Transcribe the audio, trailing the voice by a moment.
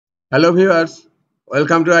Hello viewers,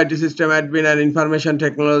 welcome to IT System Admin and Information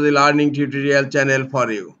Technology Learning tutorial channel for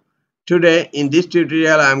you. Today in this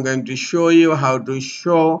tutorial I am going to show you how to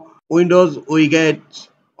show Windows widgets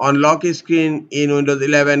on lock screen in Windows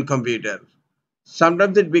 11 computer.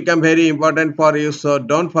 Sometimes it becomes very important for you, so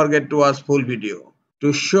don't forget to watch full video.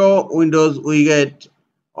 To show Windows widget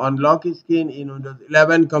on lock screen in Windows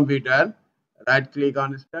 11 computer, right click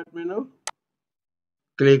on Start menu,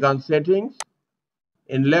 click on Settings.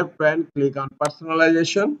 In left pane, click on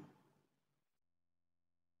Personalization.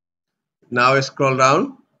 Now scroll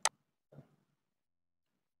down,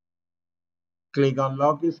 click on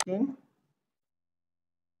Lock Screen.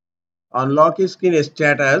 On Lock Screen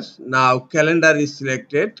Status, now Calendar is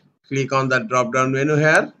selected. Click on the drop down menu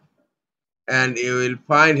here and you will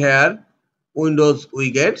find here Windows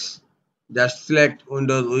Widgets. Just select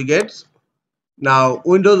Windows Widgets. Now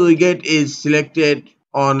Windows Widget is selected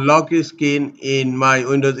on lock screen in my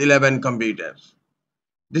Windows 11 computers.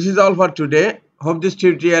 This is all for today. Hope this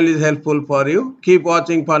tutorial is helpful for you. Keep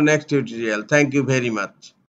watching for next tutorial. Thank you very much.